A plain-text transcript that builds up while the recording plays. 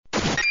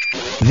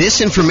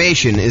This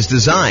information is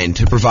designed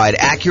to provide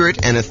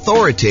accurate and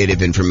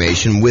authoritative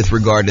information with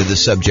regard to the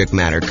subject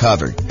matter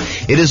covered.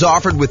 It is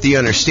offered with the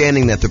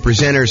understanding that the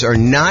presenters are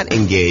not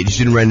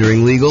engaged in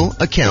rendering legal,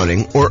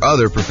 accounting, or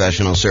other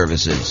professional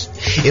services.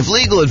 If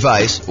legal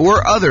advice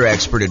or other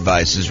expert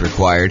advice is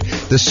required,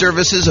 the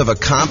services of a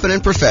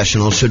competent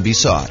professional should be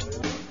sought.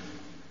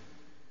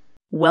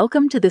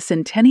 Welcome to the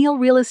Centennial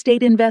Real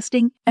Estate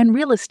Investing and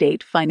Real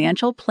Estate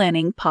Financial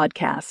Planning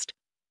Podcast.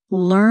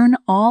 Learn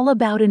all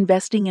about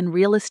investing in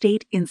real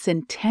estate in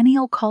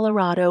Centennial,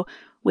 Colorado,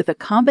 with a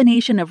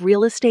combination of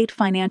real estate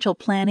financial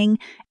planning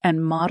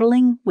and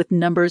modeling with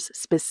numbers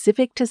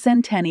specific to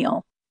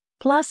Centennial,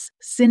 plus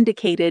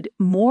syndicated,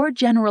 more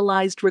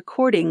generalized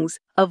recordings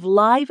of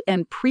live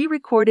and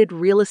pre-recorded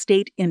real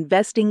estate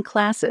investing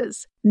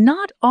classes,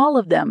 not all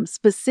of them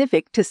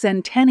specific to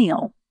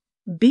Centennial.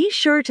 Be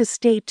sure to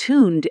stay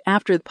tuned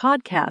after the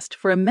podcast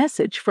for a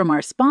message from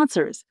our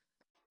sponsors.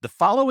 The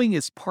following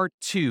is part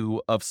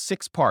 2 of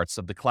 6 parts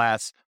of the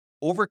class,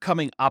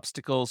 Overcoming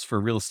Obstacles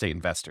for Real Estate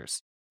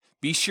Investors.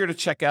 Be sure to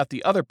check out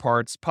the other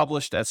parts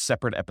published as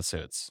separate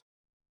episodes.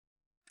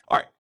 All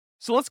right,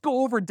 so let's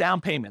go over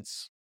down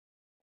payments.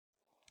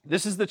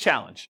 This is the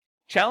challenge.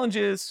 Challenge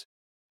is,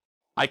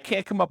 I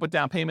can't come up with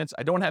down payments.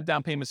 I don't have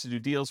down payments to do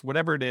deals,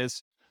 whatever it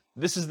is.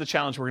 This is the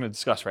challenge we're going to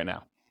discuss right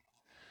now.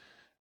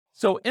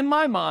 So in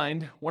my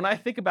mind, when I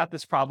think about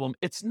this problem,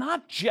 it's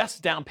not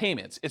just down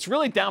payments. It's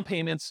really down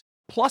payments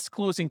plus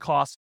closing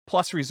costs,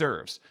 plus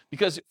reserves.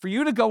 Because for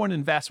you to go and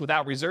invest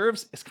without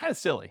reserves, it's kind of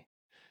silly.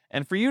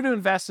 And for you to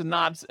invest and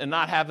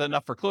not have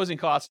enough for closing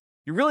costs,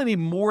 you really need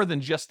more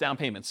than just down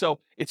payment. So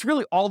it's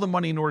really all the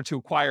money in order to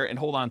acquire and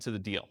hold on to the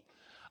deal.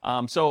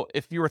 So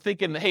if you were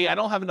thinking, hey, I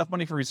don't have enough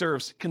money for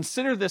reserves,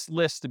 consider this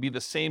list to be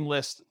the same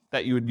list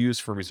that you would use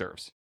for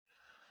reserves.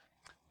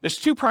 There's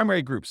 2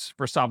 primary groups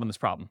for solving this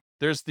problem.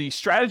 There's the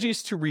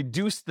strategies to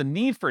reduce the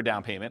need for a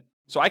down payment.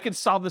 So I could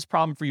solve this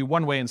problem for you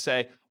one way and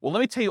say, well, let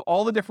me tell you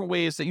all the different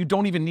ways that you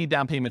don't even need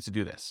down payment to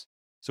do this.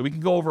 So we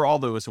can go over all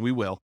those, and we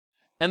will.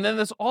 And then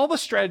there's all the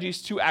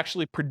strategies to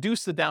actually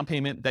produce the down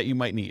payment that you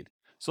might need.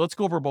 So let's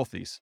go over both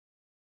these.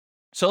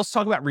 So let's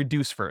talk about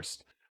reduce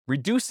first.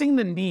 Reducing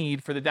the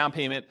need for the down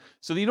payment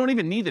so that you don't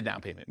even need the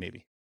down payment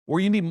maybe, or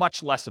you need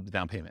much less of the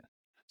down payment.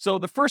 So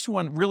the first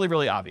one, really,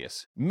 really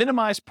obvious.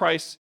 Minimize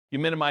price. You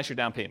minimize your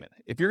down payment.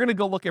 If you're going to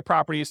go look at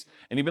properties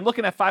and you've been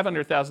looking at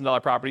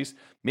 $500,000 properties,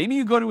 maybe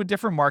you go to a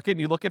different market and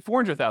you look at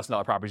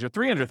 $400,000 properties or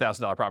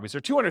 $300,000 properties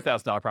or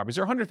 $200,000 properties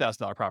or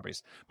 $100,000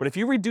 properties. But if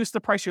you reduce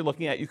the price you're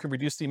looking at, you can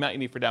reduce the amount you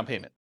need for down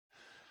payment.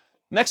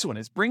 Next one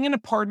is bring in a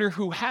partner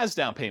who has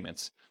down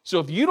payments. So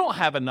if you don't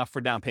have enough for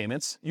down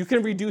payments, you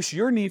can reduce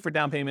your need for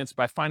down payments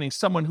by finding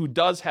someone who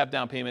does have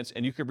down payments,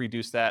 and you can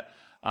reduce that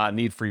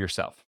need for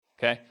yourself,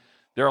 okay?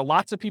 There are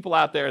lots of people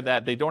out there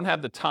that they don't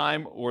have the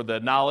time or the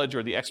knowledge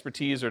or the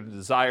expertise or the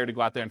desire to go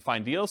out there and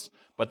find deals,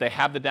 but they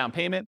have the down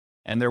payment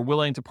and they're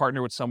willing to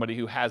partner with somebody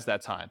who has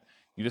that time.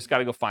 You just got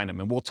to go find them.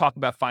 And we'll talk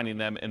about finding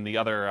them in the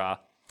other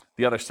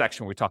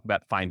section where we talk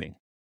about finding.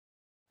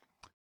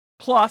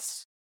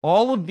 Plus,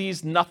 all of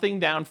these nothing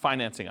down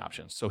financing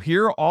options. So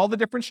here are all the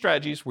different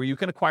strategies where you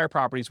can acquire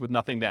properties with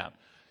nothing down.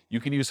 You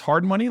can use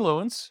hard money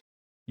loans.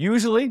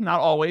 Usually,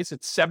 not always,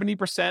 it's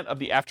 70% of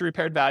the after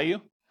repaired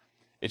value.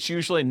 It's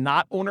usually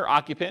not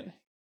owner-occupant.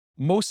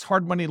 Most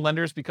hard money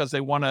lenders, because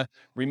they want to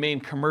remain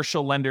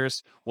commercial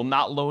lenders, will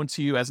not loan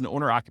to you as an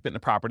owner-occupant in a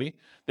property.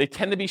 They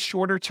tend to be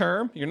shorter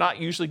term. You're not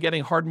usually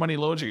getting hard money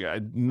loans, or you're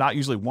not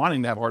usually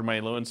wanting to have hard money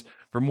loans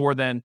for more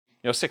than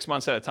 6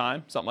 months at a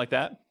time, something like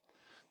that.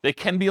 They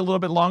can be a little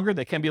bit longer.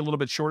 They can be a little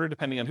bit shorter,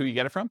 depending on who you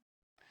get it from.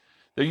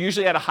 They're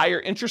usually at a higher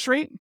interest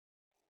rate,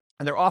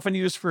 and they're often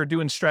used for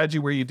doing strategy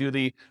where you do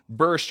the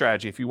BRRRR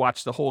strategy. If you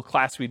watch the whole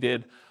class we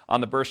did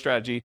on the BRRRR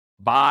strategy,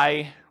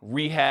 buy,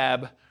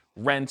 rehab,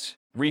 rent,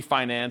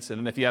 refinance,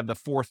 and then if you have the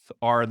 4th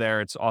R there,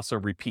 it's also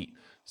repeat.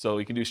 So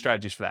you can do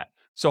strategies for that.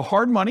 So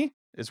hard money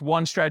is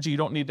one strategy you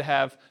don't need to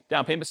have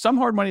down payment. Some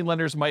hard money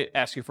lenders might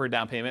ask you for a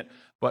down payment,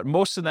 but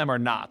most of them are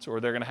not, or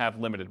they're going to have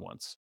limited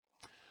ones.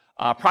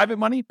 Private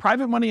money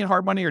and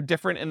hard money are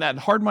different in that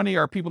hard money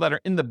are people that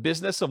are in the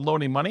business of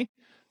loaning money.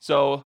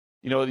 So,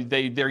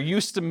 they're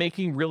used to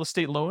making real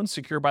estate loans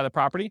secured by the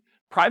property.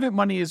 Private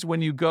money is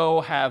when you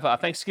go have a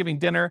Thanksgiving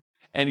dinner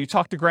and you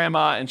talk to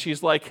grandma and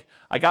she's like,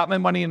 I got my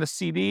money in the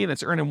CD and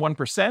it's earning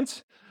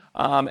 1%.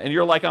 And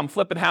you're like, I'm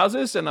flipping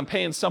houses and I'm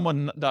paying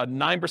someone 9%,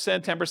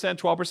 10%,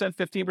 12%,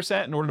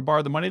 15% in order to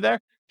borrow the money there.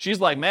 She's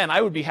like, man,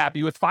 I would be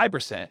happy with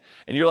 5%.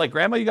 And you're like,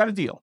 grandma, you got a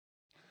deal.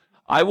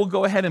 I will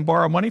go ahead and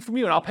borrow money from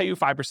you and I'll pay you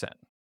 5%.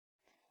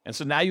 And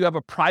so now you have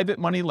a private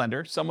money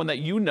lender, someone that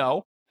you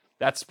know.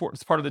 That's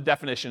part of the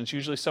definition. It's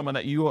usually someone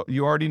that you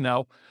already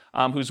know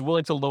who's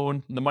willing to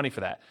loan the money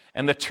for that.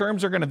 And the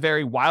terms are going to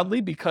vary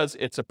wildly because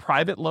it's a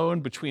private loan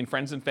between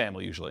friends and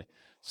family usually.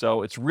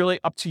 So it's really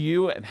up to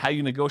you and how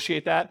you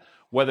negotiate that,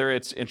 whether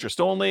it's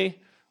interest only,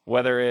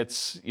 whether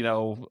it's,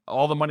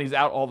 all the money's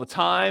out all the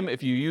time.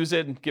 If you use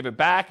it and give it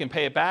back and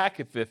pay it back,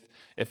 if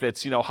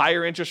it's,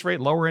 higher interest rate,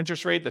 lower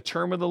interest rate, the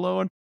term of the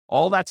loan,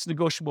 All that's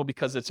negotiable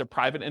because it's a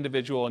private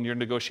individual and you're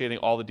negotiating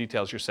all the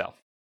details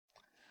yourself.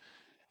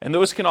 And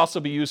those can also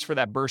be used for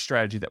that BRRRR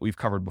strategy that we've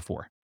covered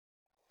before.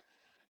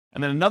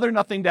 And then another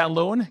nothing down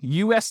loan,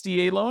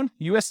 USDA loan.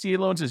 USDA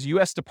loans is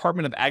U.S.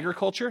 Department of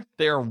Agriculture.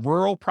 They are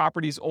rural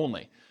properties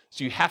only.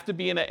 So you have to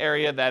be in an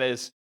area that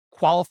is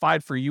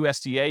qualified for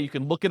USDA. You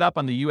can look it up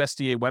on the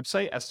USDA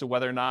website as to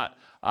whether or not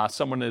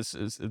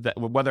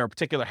whether a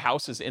particular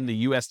house is in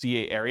the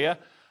USDA area.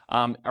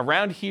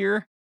 Around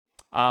here,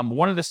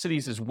 one of the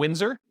cities is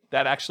Windsor.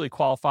 That actually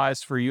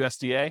qualifies for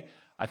USDA.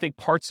 I think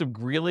parts of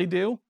Greeley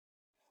do.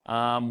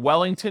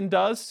 Wellington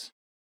does.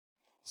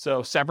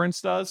 So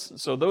Severance does.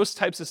 So those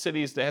types of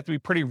cities, they have to be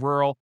pretty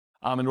rural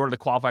in order to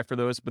qualify for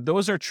those. But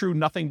those are true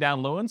nothing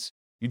down loans.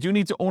 You do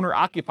need to own or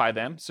occupy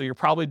them. So you're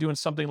probably doing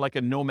something like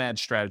a nomad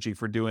strategy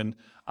for doing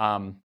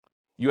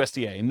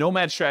USDA. A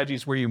nomad strategy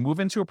is where you move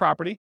into a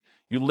property,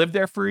 you live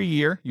there for a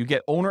year, you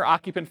get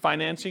owner-occupant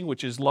financing,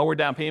 which is lower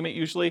down payment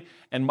usually,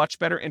 and much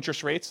better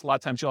interest rates. A lot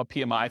of times you'll have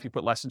PMI if you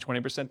put less than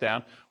 20%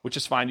 down, which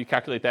is fine. You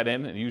calculate that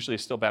in, and usually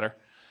it's still better.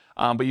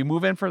 But you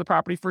move in for the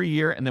property for a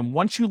year, and then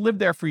once you live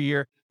there for a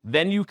year,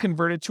 then you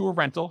convert it to a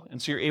rental,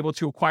 and so you're able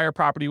to acquire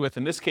property with,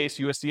 in this case,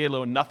 USDA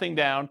loan, nothing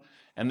down,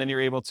 and then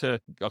you're able to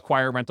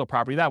acquire rental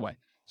property that way.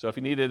 So if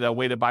you needed a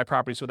way to buy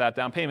properties without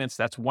down payments,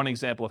 that's one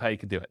example of how you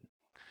could do it.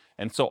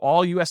 And so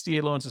all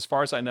USDA loans, as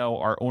far as I know,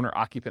 are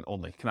owner-occupant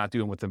only, cannot do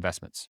them with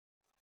investments.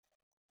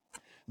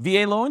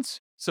 VA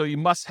loans, so you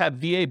must have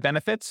VA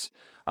benefits.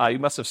 You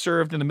must have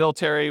served in the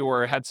military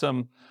or had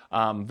some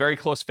very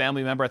close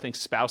family member. I think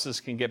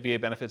spouses can get VA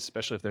benefits,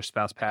 especially if their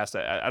spouse passed.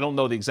 I don't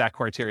know the exact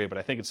criteria, but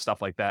I think it's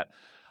stuff like that.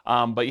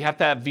 But you have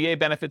to have VA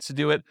benefits to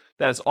do it.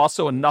 That is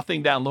also a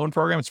nothing down loan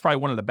program. It's probably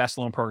one of the best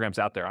loan programs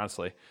out there,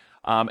 honestly.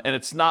 And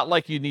it's not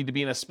like you need to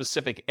be in a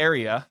specific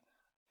area.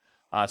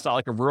 It's not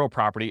like a rural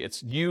property.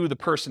 It's you, the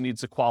person,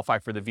 needs to qualify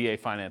for the VA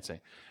financing.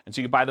 And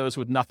so you can buy those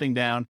with nothing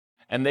down.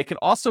 And they can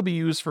also be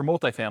used for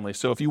multifamily.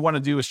 So if you want to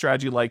do a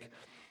strategy like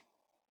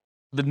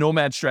the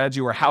nomad strategy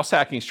or house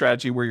hacking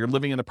strategy where you're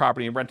living in the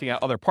property and renting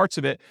out other parts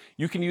of it,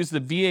 you can use the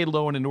VA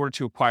loan in order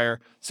to acquire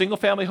single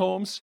family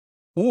homes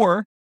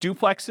or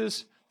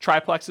duplexes,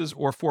 triplexes,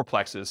 or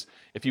fourplexes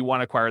if you want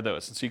to acquire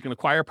those. And so you can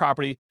acquire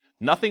property,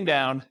 nothing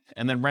down,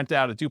 and then rent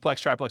out a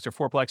duplex, triplex, or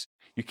fourplex.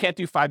 You can't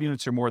do 5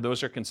 units or more.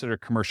 Those are considered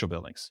commercial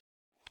buildings.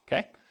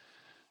 Okay?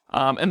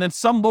 And then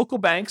some local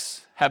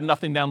banks have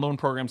nothing down loan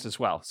programs as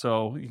well.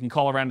 So you can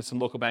call around to some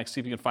local banks,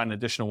 see if you can find an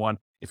additional one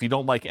if you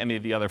don't like any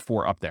of the other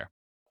 4 up there.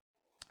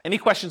 Any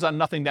questions on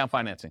nothing down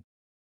financing?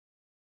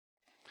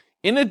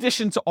 In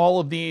addition to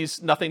all of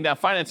these nothing down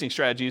financing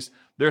strategies,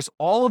 there's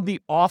all of the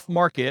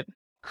off-market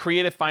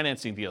creative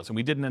financing deals. And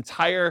we did an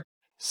entire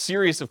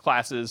series of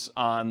classes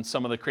on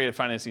some of the creative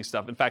financing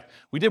stuff. In fact,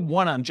 we did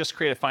one on just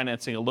creative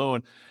financing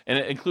alone, and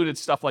it included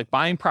stuff like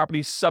buying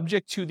properties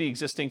subject to the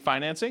existing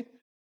financing,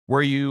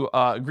 where you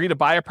agree to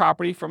buy a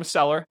property from a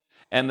seller,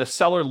 and the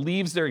seller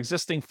leaves their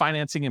existing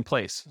financing in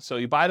place. So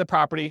you buy the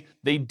property,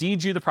 they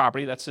deed you the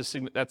property, that's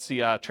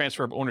the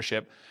transfer of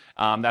ownership.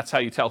 That's how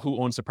you tell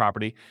who owns the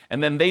property.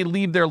 And then they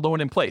leave their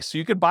loan in place. So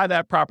you could buy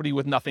that property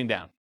with nothing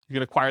down. You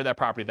can acquire that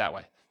property that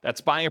way.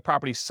 That's buying a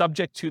property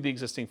subject to the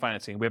existing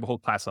financing. We have a whole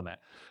class on that.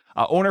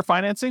 Owner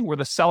financing, where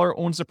the seller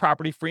owns the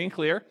property free and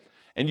clear,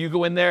 and you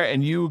go in there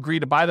and you agree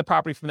to buy the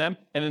property from them.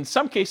 And in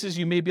some cases,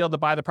 you may be able to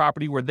buy the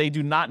property where they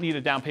do not need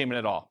a down payment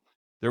at all.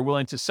 They're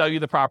willing to sell you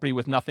the property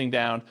with nothing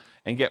down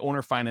and get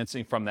owner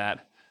financing from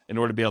that in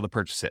order to be able to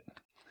purchase it.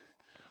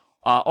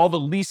 All the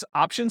lease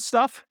option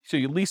stuff, so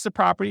you lease the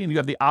property and you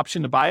have the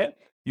option to buy it.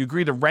 You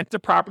agree to rent the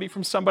property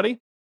from somebody,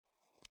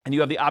 and you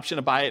have the option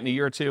to buy it in a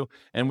year or two.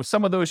 And with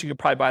some of those, you could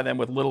probably buy them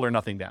with little or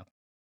nothing down.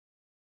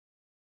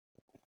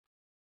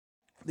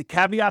 The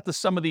caveat to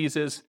some of these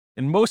is,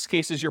 in most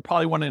cases, you'll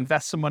probably want to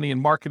invest some money in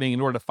marketing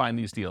in order to find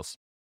these deals.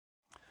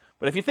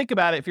 But if you think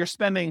about it, if you're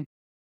spending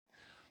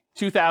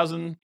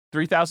 $2,000,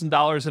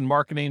 $3,000 in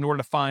marketing in order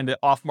to find an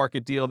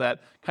off-market deal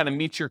that kind of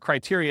meets your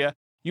criteria,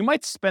 you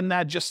might spend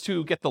that just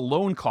to get the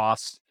loan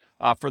costs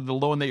for the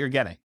loan that you're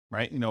getting,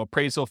 right?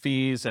 Appraisal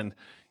fees and,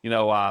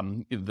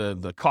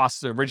 the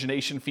cost of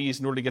origination fees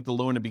in order to get the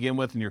loan to begin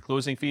with and your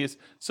closing fees.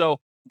 So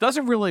it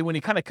doesn't really, when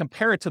you kind of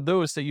compare it to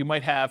those that you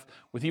might have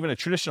with even a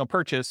traditional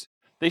purchase,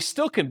 they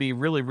still can be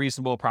really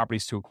reasonable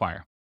properties to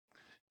acquire.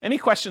 Any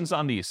questions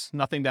on these?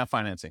 Nothing down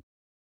financing.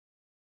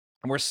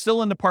 And we're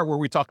still in the part where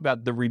we talk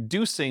about the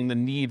reducing the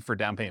need for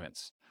down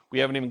payments. We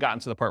haven't even gotten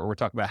to the part where we're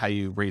talking about how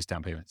you raise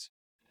down payments.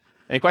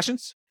 Any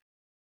questions?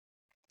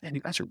 Man,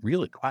 you guys are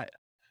really quiet.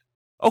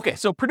 Okay,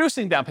 so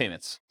producing down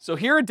payments. So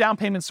here are down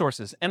payment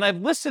sources, and I've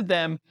listed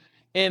them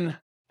in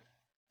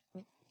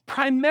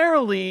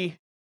primarily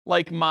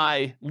like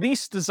my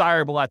least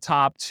desirable at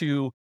top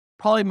to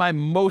probably my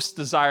most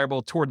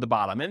desirable toward the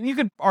bottom. And you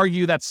could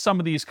argue that some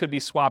of these could be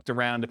swapped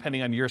around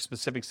depending on your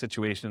specific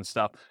situation and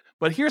stuff.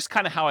 But here's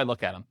kind of how I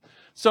look at them.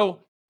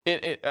 So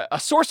a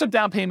source of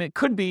down payment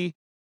could be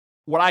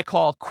what I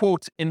call,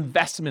 quote,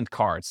 investment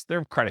cards.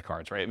 They're credit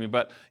cards, right?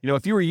 But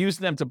if you were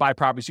using them to buy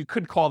properties, you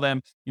could call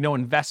them,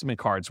 investment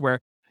cards. Where,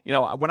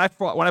 when I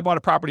bought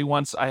a property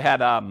once, I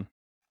had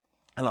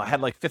I don't know, I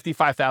had like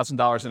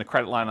 $55,000 in a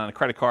credit line on a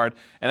credit card.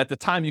 And at the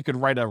time you could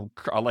write a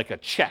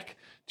check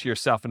to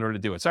yourself in order to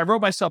do it. So I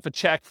wrote myself a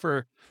check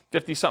for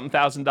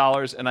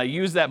 $50,000 and I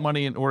used that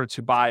money in order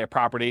to buy a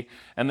property.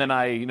 And then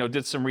I,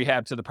 did some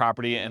rehab to the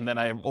property. And then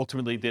I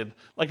ultimately did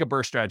like a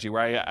burst strategy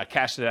where I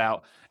cashed it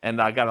out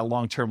and I got a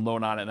long-term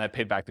loan on it and I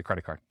paid back the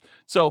credit card.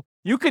 So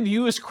you could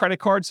use credit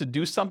cards to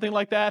do something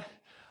like that.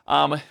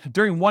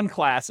 During one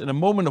class, in a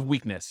moment of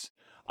weakness,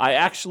 I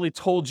actually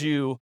told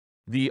you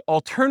the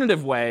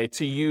alternative way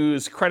to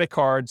use credit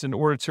cards in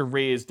order to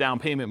raise down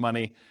payment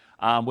money,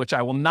 which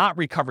I will not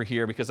recover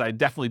here because I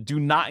definitely do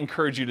not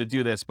encourage you to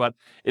do this, but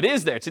it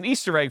is there. It's an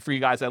Easter egg for you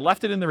guys. I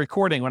left it in the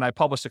recording when I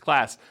published the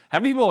class. How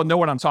many people know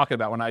what I'm talking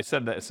about when I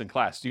said that it's in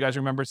class? Do you guys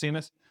remember seeing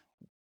this?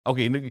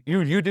 Okay,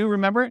 you do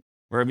remember it?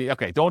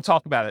 Okay, don't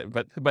talk about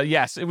it, but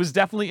yes, it was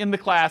definitely in the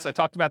class. I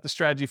talked about the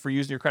strategy for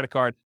using your credit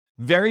card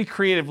very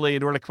creatively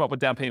in order to come up with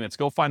down payments.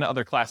 Go find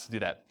another class to do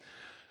that.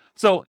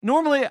 So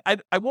normally,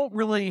 I won't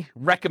really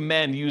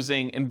recommend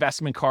using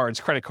investment cards,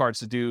 credit cards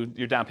to do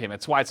your down payment.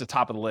 That's why it's the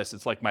top of the list.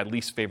 It's like my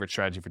least favorite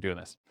strategy for doing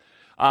this.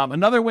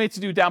 Another way to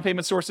do down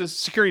payment sources,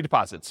 security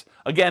deposits.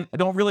 Again, I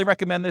don't really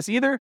recommend this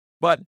either,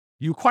 but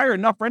you acquire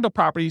enough rental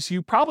properties,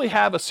 you probably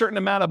have a certain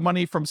amount of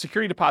money from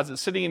security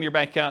deposits sitting in your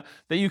bank account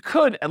that you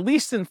could, at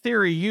least in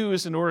theory,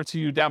 use in order to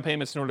do down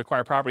payments in order to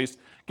acquire properties.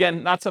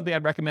 Again, not something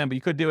I'd recommend, but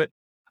you could do it.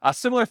 A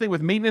similar thing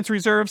with maintenance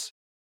reserves.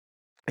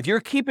 If you're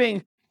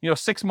keeping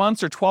 6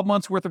 months or 12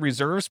 months worth of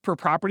reserves per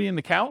property in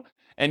the account,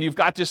 and you've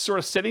got just sort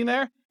of sitting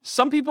there,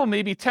 some people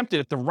may be tempted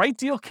if the right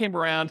deal came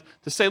around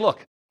to say,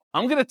 look,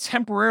 I'm going to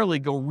temporarily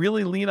go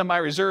really lean on my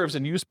reserves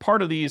and use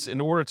part of these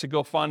in order to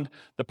go fund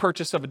the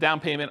purchase of a down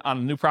payment on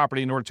a new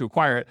property in order to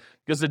acquire it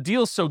because the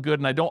deal's so good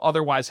and I don't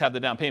otherwise have the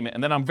down payment.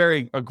 And then I'm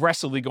very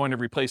aggressively going to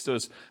replace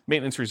those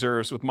maintenance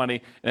reserves with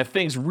money. And if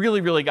things really,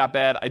 really got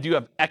bad, I do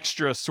have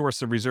extra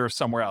source of reserves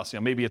somewhere else.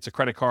 Maybe it's a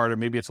credit card or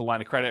maybe it's a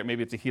line of credit, or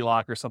maybe it's a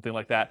HELOC or something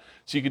like that.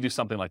 So you could do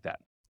something like that.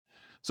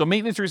 So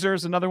maintenance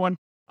reserves, another one.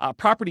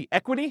 Property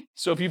equity.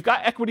 So if you've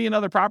got equity in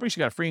other properties,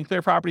 you got a free and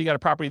clear property, you got a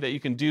property that you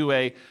can do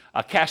a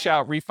cash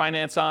out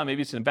refinance on.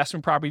 Maybe it's an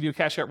investment property you do a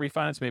cash out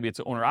refinance. Maybe it's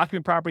an owner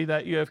occupant property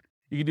that you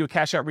can do a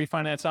cash out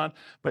refinance on.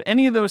 But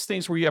any of those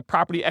things where you have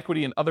property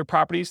equity in other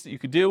properties that you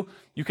could do,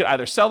 you could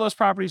either sell those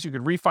properties, you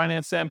could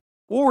refinance them,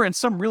 or in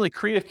some really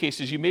creative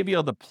cases, you may be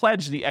able to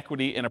pledge the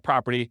equity in a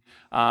property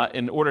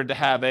in order to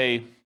have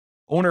a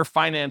owner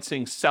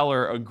financing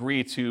seller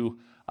agree to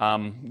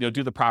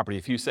do the property.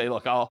 If you say,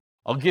 look,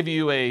 I'll give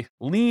you a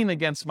lien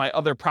against my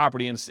other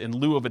property in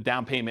lieu of a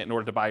down payment in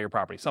order to buy your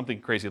property, something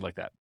crazy like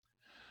that.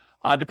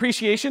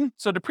 Depreciation.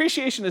 So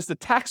depreciation is the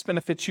tax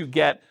benefits you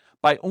get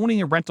by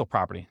owning a rental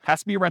property. It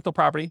has to be a rental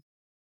property.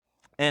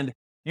 And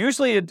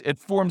usually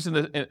it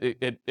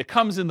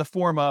comes in the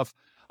form of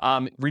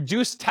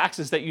reduced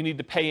taxes that you need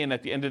to pay in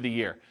at the end of the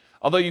year.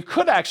 Although you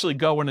could actually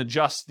go and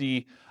adjust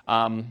the,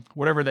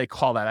 whatever they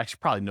call that. I actually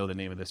probably know the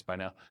name of this by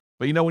now.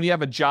 But when you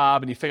have a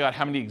job and you figure out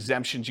how many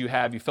exemptions you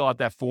have, you fill out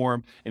that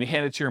form and you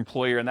hand it to your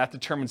employer and that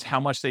determines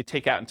how much they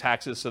take out in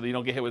taxes so that you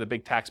don't get hit with a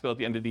big tax bill at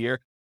the end of the year.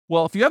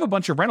 Well, if you have a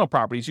bunch of rental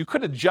properties, you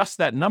could adjust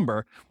that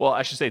number. Well,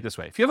 I should say it this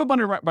way. If you have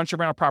a bunch of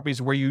rental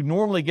properties where you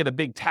normally get a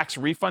big tax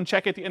refund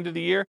check at the end of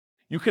the year,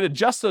 you could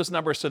adjust those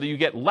numbers so that you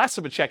get less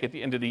of a check at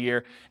the end of the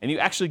year and you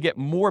actually get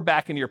more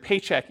back in your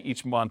paycheck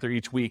each month or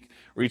each week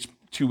or each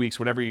 2 weeks,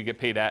 whatever you get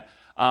paid at.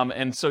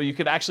 And so you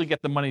could actually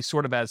get the money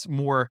sort of as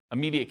more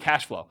immediate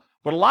cash flow.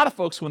 But a lot of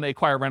folks, when they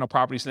acquire rental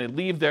properties and they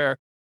leave their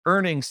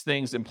earnings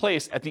things in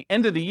place, at the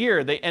end of the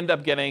year, they end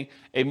up getting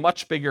a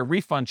much bigger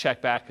refund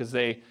check back because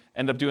they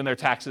end up doing their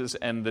taxes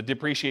and the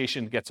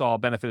depreciation gets all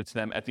benefited to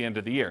them at the end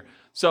of the year.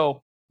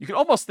 So you can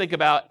almost think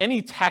about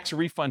any tax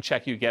refund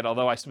check you get,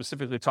 although I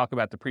specifically talk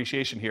about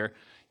depreciation here,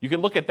 you can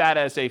look at that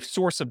as a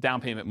source of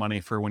down payment money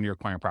for when you're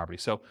acquiring property.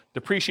 So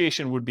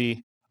depreciation would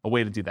be a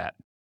way to do that.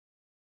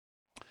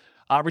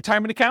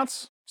 Retirement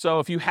accounts. So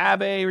if you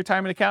have a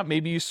retirement account,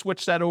 maybe you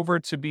switch that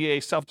over to be a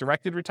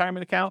self-directed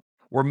retirement account,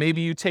 or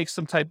maybe you take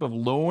some type of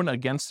loan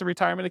against the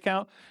retirement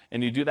account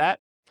and you do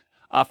that.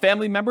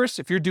 Family members,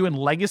 if you're doing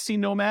legacy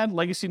nomad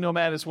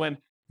is when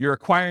you're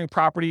acquiring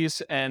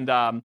properties and,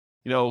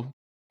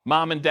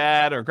 mom and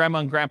dad or grandma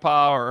and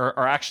grandpa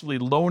are actually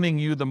loaning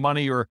you the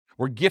money or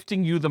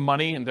gifting you the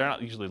money, and they're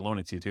not usually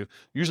loaning to you too,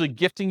 usually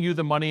gifting you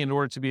the money in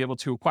order to be able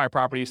to acquire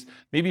properties.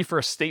 Maybe for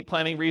estate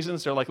planning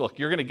reasons, they're like, look,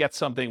 you're going to get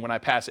something when I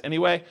pass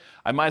anyway.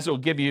 I might as well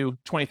give you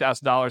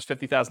 $20,000,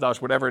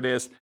 $50,000, whatever it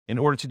is, in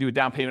order to do a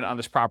down payment on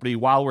this property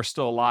while we're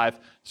still alive,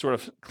 sort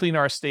of clean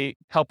our estate,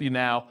 help you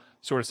now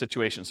sort of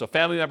situation. So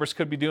family members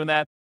could be doing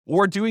that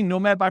or doing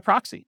nomad by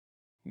proxy.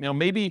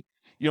 Maybe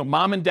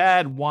mom and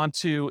dad want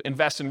to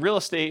invest in real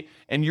estate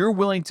and you're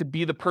willing to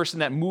be the person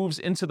that moves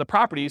into the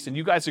properties and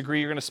you guys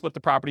agree you're going to split the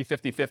property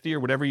 50-50 or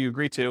whatever you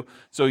agree to.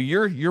 So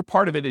your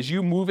part of it is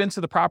you move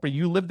into the property,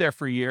 you live there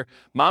for a year,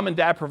 mom and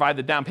dad provide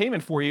the down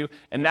payment for you,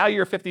 and now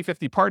you're a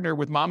 50-50 partner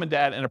with mom and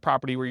dad in a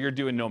property where you're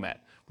doing nomad.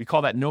 We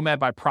call that nomad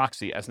by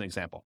proxy as an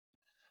example.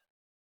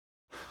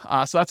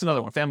 So that's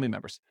another one, family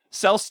members.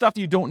 Sell stuff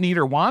you don't need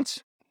or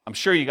want. I'm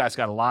sure you guys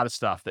got a lot of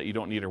stuff that you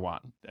don't need or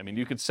want. I mean,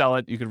 you could sell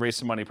it, you could raise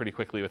some money pretty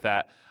quickly with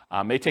that.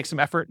 May take some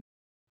effort,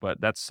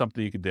 but that's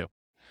something you could do.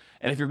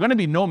 And if you're going to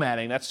be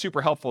nomading, that's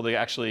super helpful to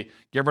actually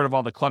get rid of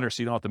all the clutter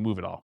so you don't have to move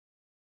it all.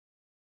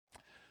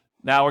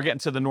 Now we're getting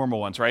to the normal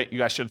ones, right? You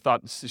guys should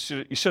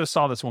have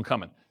saw this one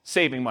coming.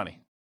 Saving money,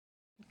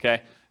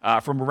 okay?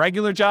 From a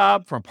regular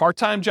job, from a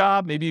part-time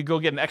job, maybe you go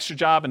get an extra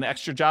job, and the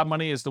extra job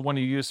money is the one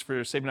you use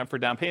for saving up for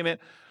down payment.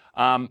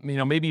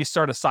 Maybe you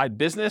start a side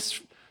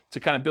business to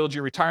kind of build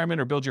your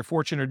retirement or build your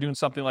fortune or doing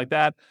something like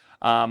that.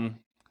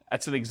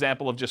 That's an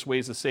example of just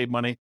ways to save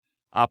money.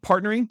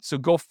 Partnering, so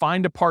go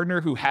find a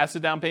partner who has the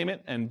down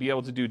payment and be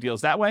able to do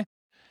deals that way.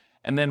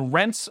 And then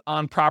rents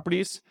on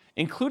properties,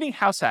 including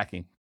house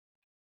hacking.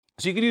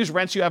 So you can use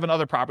rents you have in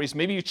other properties.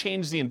 Maybe you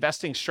change the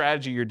investing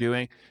strategy you're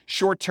doing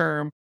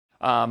short-term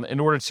in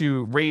order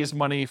to raise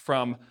money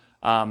from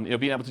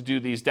being able to do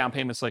these down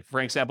payments. Like,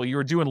 for example, you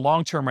were doing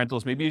long-term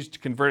rentals. Maybe you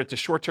convert it to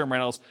short-term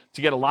rentals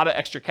to get a lot of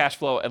extra cash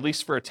flow, at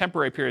least for a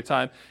temporary period of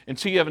time,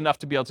 until you have enough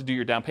to be able to do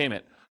your down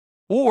payment.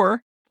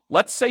 Or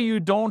let's say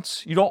you don't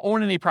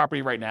own any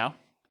property right now,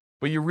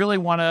 but you really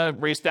want to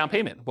raise down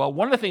payment. Well,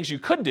 one of the things you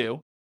could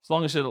do, as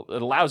long as it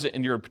allows it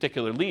in your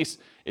particular lease,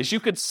 is you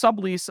could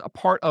sublease a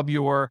part of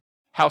your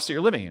house that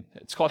you're living in.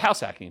 It's called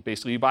house hacking.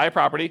 Basically, you buy a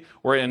property,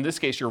 or in this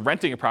case, you're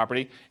renting a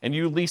property, and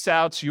you lease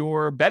out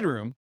your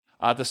bedroom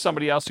to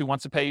somebody else who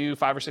wants to pay you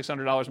 $500 or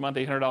 $600 a month,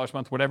 $800 a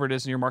month, whatever it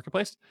is in your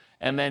marketplace,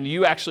 and then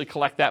you actually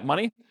collect that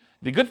money.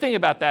 The good thing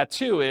about that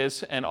too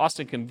is, and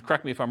Austin can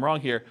correct me if I'm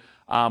wrong here,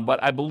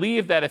 but I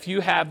believe that if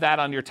you have that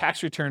on your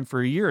tax return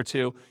for a year or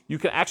two, you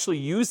can actually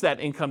use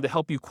that income to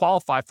help you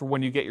qualify for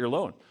when you get your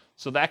loan.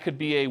 So that could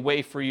be a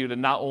way for you to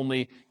not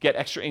only get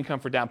extra income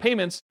for down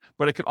payments,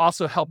 but it could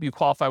also help you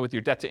qualify with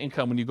your debt to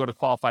income when you go to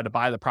qualify to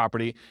buy the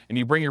property, and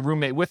you bring your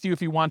roommate with you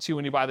if you want to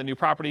when you buy the new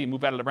property, you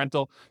move out of the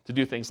rental to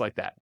do things like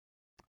that.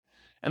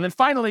 And then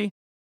finally,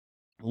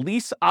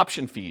 lease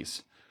option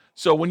fees.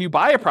 So when you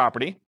buy a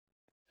property,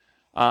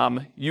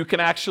 you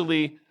can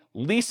actually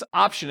lease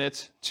option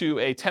it to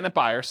a tenant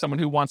buyer, someone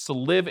who wants to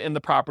live in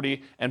the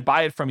property and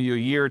buy it from you a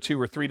year or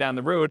two or three down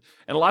the road.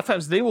 And a lot of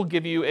times they will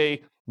give you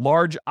a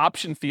large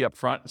option fee up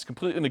front. It's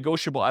completely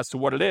negotiable as to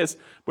what it is,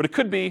 but it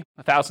could be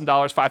 $1,000,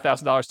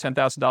 $5,000, $10,000,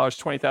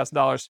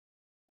 $20,000.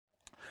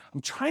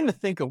 I'm trying to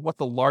think of what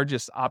the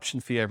largest option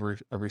fee I ever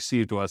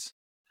received was.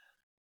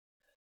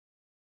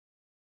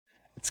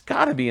 It's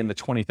got to be in the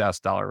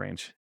 $20,000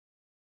 range.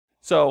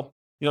 So,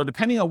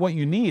 depending on what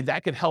you need,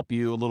 that could help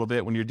you a little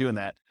bit when you're doing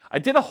that. I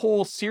did a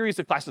whole series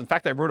of classes. In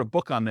fact, I wrote a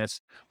book on this,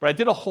 but I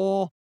did a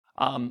whole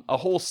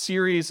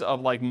series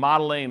of like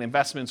modeling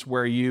investments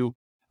where you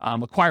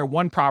acquire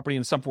one property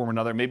in some form or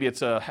another. Maybe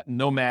it's a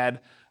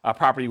nomad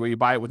property where you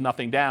buy it with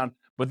nothing down,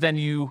 but then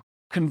you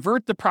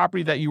convert the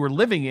property that you were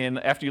living in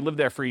after you lived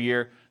there for a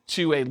year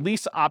to a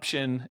lease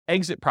option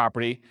exit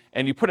property,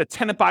 and you put a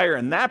tenant buyer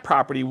in that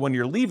property when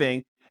you're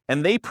leaving,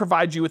 and they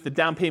provide you with the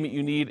down payment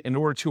you need in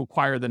order to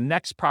acquire the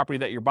next property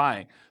that you're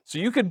buying. So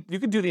you could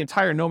do the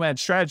entire nomad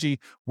strategy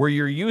where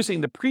you're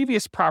using the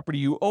previous property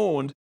you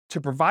owned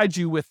to provide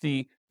you with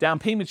the down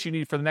payments you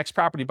need for the next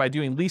property by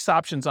doing lease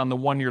options on the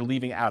one you're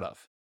leaving out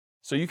of.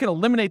 So you can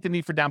eliminate the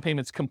need for down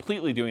payments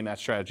completely doing that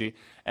strategy.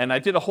 And I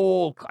did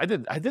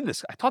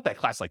this, I taught that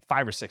class like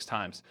 5 or 6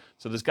 times.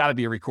 So there's got to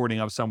be a recording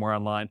of somewhere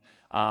online.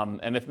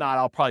 And if not,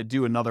 I'll probably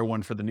do another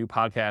one for the new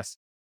podcast.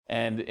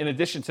 And in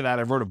addition to that,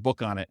 I wrote a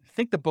book on it. I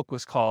think the book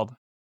was called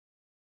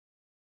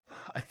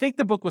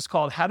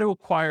How to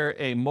Acquire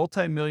a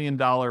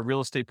Multi-Million-Dollar Real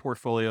Estate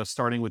Portfolio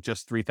Starting with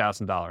Just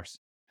 $3,000.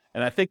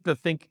 And I think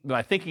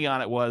my thinking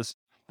on it was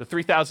the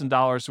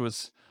 $3,000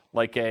 was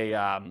like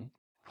a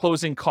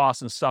closing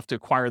costs and stuff to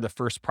acquire the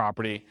first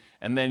property.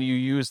 And then you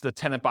use the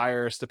tenant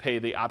buyers to pay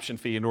the option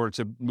fee in order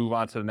to move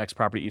on to the next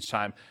property each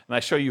time. And I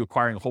show you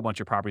acquiring a whole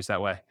bunch of properties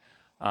that way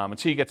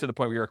until you get to the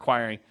point where you're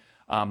acquiring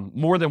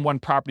more than one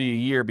property a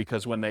year,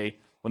 because when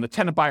the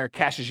tenant buyer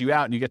cashes you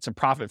out and you get some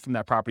profit from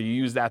that property, you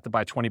use that to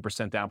buy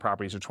 20% down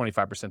properties or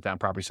 25% down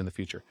properties in the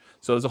future.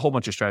 So there's a whole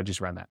bunch of strategies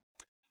around that.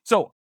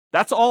 So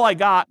that's all I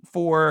got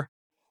for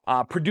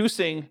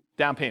producing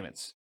down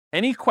payments.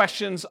 Any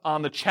questions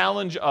on the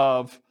challenge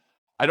of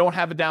I don't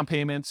have a down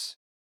payments,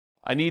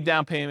 I need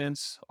down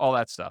payments, all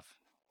that stuff?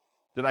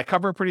 Did I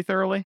cover it pretty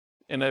thoroughly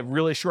in a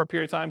really short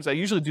period of time? Because I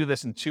usually do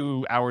this in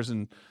 2 hours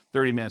and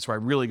 30 minutes where I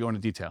really go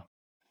into detail.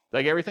 Did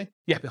I get everything?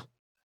 Yeah, Bill.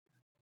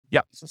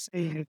 Yep.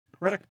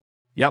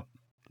 Yep.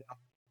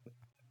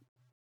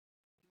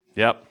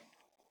 Yep.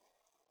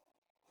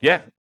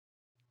 Yeah.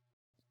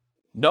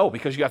 No,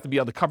 because you have to be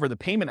able to cover the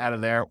payment out of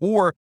there,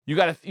 or you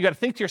got to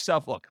think to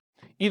yourself, look,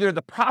 either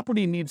the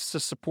property needs to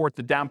support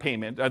the down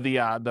payment or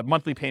the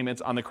monthly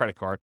payments on the credit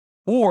card,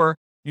 or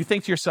you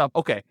think to yourself,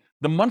 okay,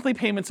 the monthly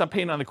payments I'm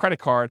paying on the credit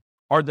card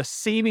are the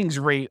savings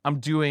rate I'm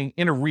doing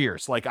in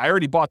arrears. Like I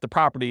already bought the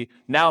property.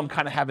 Now I'm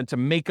kind of having to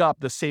make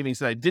up the savings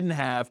that I didn't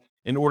have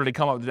in order to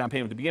come up with the down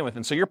payment to begin with.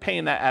 And so you're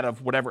paying that out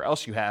of whatever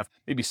else you have.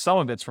 Maybe some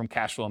of it's from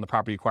cash flow on the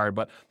property acquired,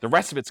 but the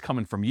rest of it's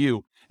coming from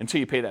you until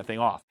you pay that thing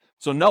off.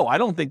 So no, I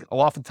don't think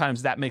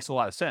oftentimes that makes a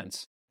lot of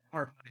sense.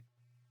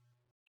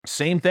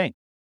 Same thing.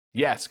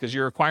 Yes, because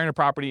you're acquiring a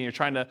property and you're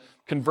trying to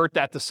convert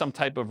that to some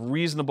type of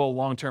reasonable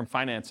long-term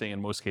financing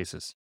in most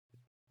cases.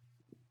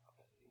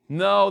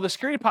 No, the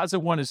security deposit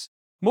one is,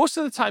 most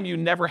of the time you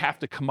never have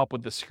to come up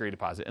with the security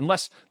deposit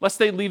unless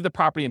they leave the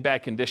property in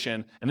bad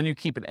condition and then you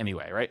keep it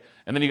anyway, right?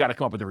 And then you got to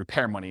come up with the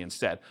repair money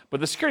instead.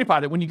 But the security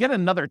deposit, when you get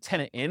another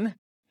tenant in,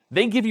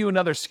 they give you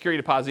another security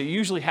deposit. You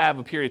usually have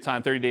a period of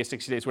time, 30 days,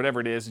 60 days,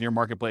 whatever it is in your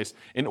marketplace,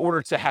 in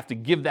order to have to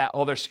give that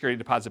other security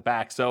deposit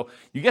back. So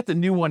you get the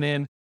new one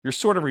in, you're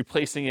sort of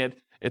replacing it.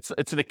 It's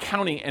an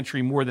accounting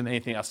entry more than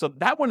anything else. So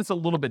that one is a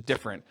little bit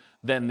different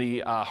than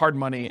the hard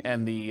money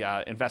and the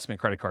investment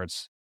credit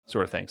cards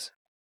sort of things.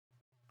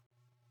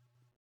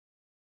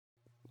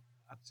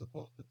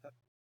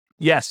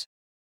 Yes.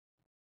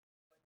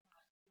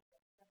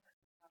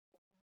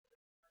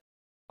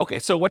 Okay,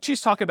 so what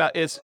she's talking about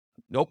is,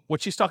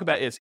 what she's talking about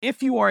is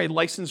if you are a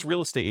licensed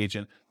real estate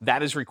agent,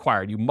 that is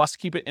required. You must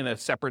keep it in a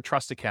separate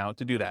trust account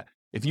to do that.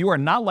 If you are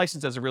not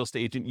licensed as a real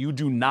estate agent, you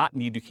do not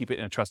need to keep it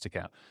in a trust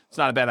account. It's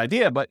not a bad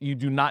idea, but you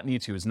do not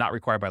need to. It's not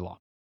required by law.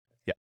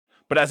 Yeah.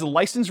 But as a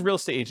licensed real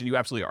estate agent, you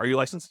absolutely are. Are you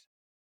licensed?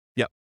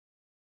 Yep.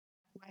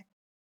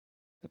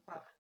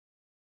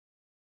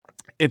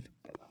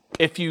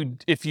 If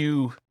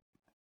you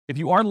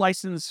are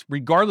licensed,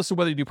 regardless of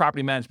whether you do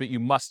property management, you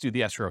must do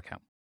the escrow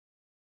account.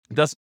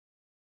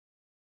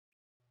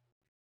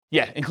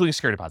 Yeah, including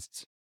security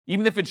deposits.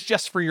 Even if it's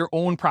just for your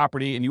own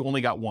property and you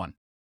only got one,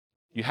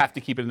 you have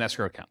to keep it in an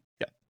escrow account.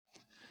 Yeah.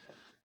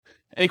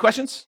 Any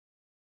questions?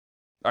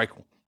 All right,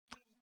 cool.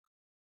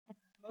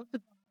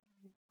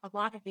 A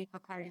lot of these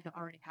require you to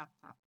already have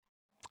that.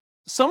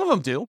 Some of them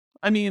do.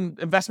 I mean,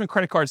 investment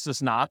credit cards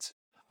does not.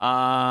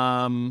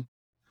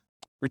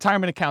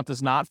 Retirement account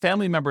does not.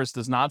 Family members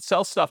does not.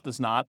 Sell stuff does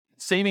not.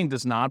 Saving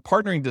does not.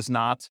 Partnering does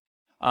not.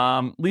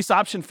 Lease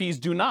option fees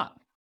do not. I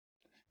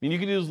mean, you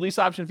can use lease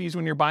option fees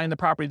when you're buying the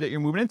property that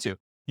you're moving into.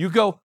 You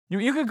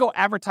could go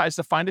advertise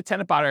to find a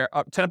tenant buyer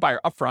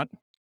up front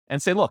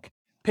and say, look,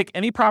 pick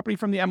any property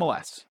from the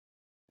MLS.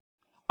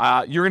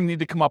 You're going to need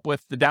to come up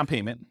with the down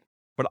payment,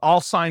 but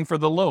I'll sign for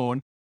the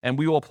loan and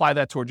we will apply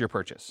that towards your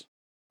purchase.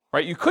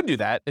 Right? You could do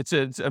that. It's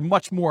a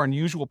much more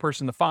unusual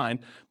person to find,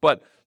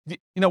 but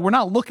we're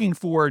not looking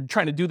for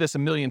trying to do this a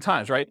million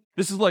times, right?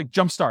 This is like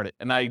jumpstart it,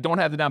 and I don't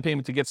have the down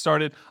payment to get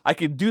started. I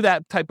could do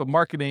that type of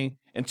marketing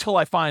until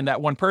I find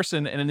that one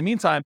person, and in the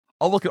meantime,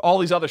 I'll look at all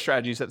these other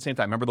strategies at the same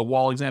time. Remember the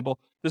wall example?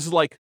 This is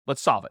like,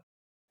 let's solve it,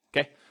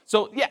 okay?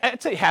 So yeah,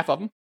 I'd say half of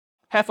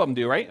them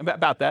do, right?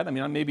 About that. I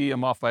mean, maybe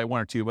I'm off by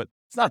one or two, but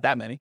it's not that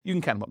many. You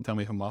can count them up and tell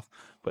me if I'm off,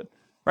 but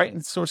right?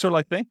 It's sort of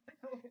like thing.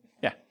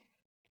 Yeah.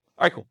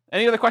 All right, cool.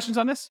 Any other questions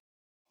on this? Is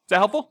that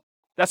helpful?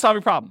 That's solving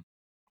your problem.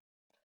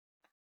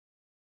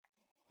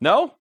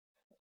 No?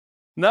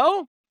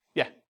 No?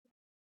 Yeah.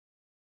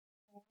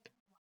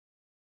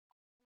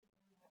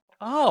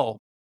 Oh.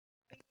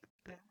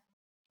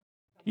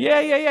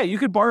 Yeah. You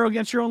could borrow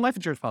against your own life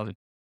insurance policy.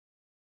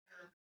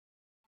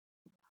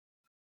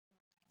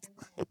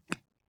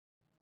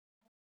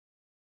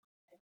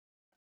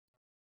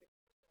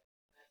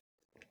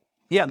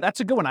 Yeah,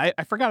 that's a good one. I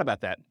forgot about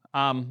that.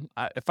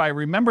 If I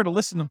remember to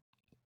listen to...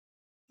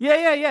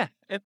 Yeah.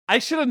 I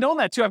should have known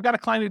that too. I've got a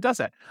client who does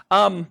that.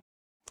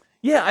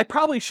 Yeah, I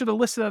probably should have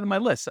listed that on my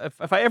list.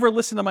 If I ever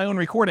listen to my own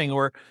recording,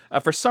 or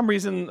for some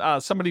reason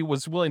somebody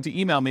was willing to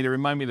email me to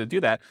remind me to do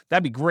that,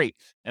 that'd be great.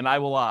 And I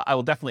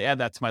will definitely add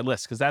that to my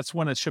list because that's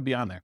when it should be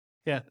on there.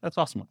 Yeah, that's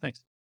awesome.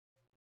 Thanks.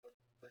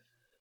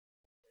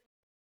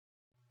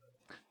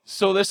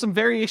 So there's some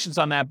variations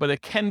on that, but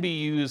it can be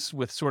used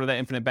with sort of that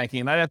infinite banking.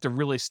 And I'd have to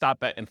really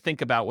stop and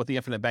think about what the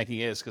infinite banking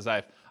is because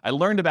I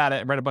learned about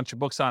it and read a bunch of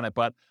books on it,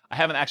 but I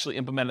haven't actually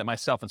implemented it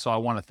myself. And so I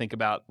want to think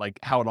about like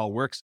how it all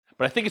works.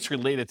 But I think it's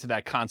related to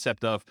that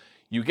concept of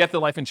you get the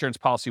life insurance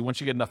policy.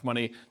 Once you get enough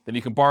money, then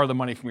you can borrow the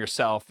money from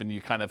yourself and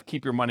you kind of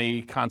keep your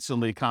money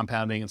constantly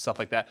compounding and stuff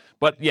like that.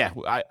 But yeah,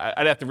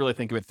 I'd have to really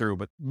think of it through,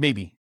 but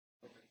maybe.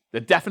 The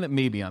definite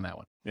maybe on that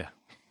one. Yeah.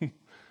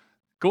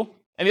 Cool.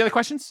 Any other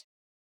questions?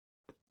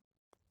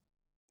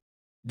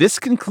 This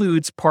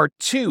concludes part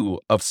 2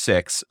 of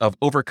 6 of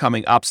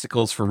Overcoming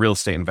Obstacles for Real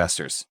Estate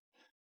Investors.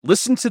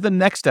 Listen to the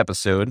next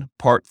episode,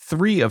 part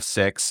 3 of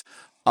 6,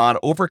 on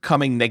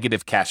overcoming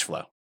negative cash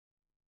flow.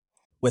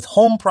 With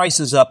home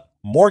prices up,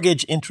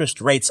 mortgage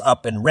interest rates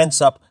up, and rents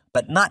up,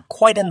 but not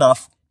quite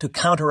enough to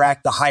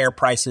counteract the higher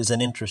prices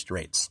and interest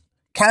rates.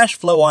 Cash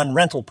flow on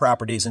rental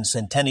properties in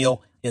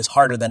Centennial is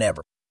harder than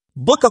ever.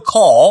 Book a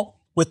call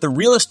with the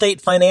Real Estate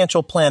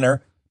Financial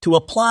Planner to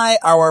apply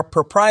our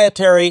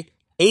proprietary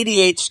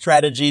 88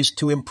 strategies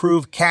to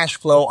improve cash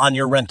flow on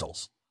your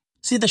rentals.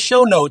 See the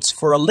show notes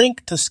for a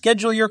link to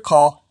schedule your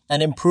call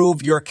and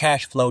improve your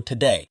cash flow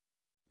today.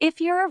 If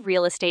you're a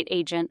real estate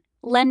agent,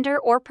 lender,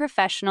 or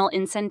professional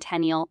in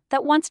Centennial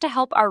that wants to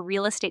help our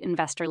real estate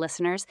investor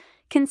listeners,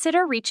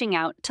 consider reaching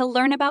out to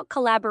learn about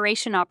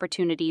collaboration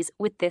opportunities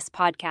with this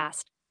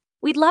podcast.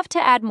 We'd love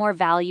to add more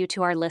value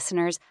to our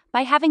listeners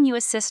by having you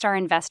assist our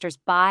investors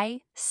buy,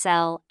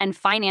 sell, and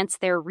finance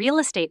their real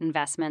estate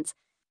investments.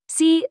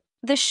 See,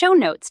 the show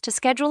notes to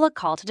schedule a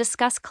call to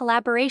discuss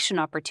collaboration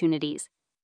opportunities.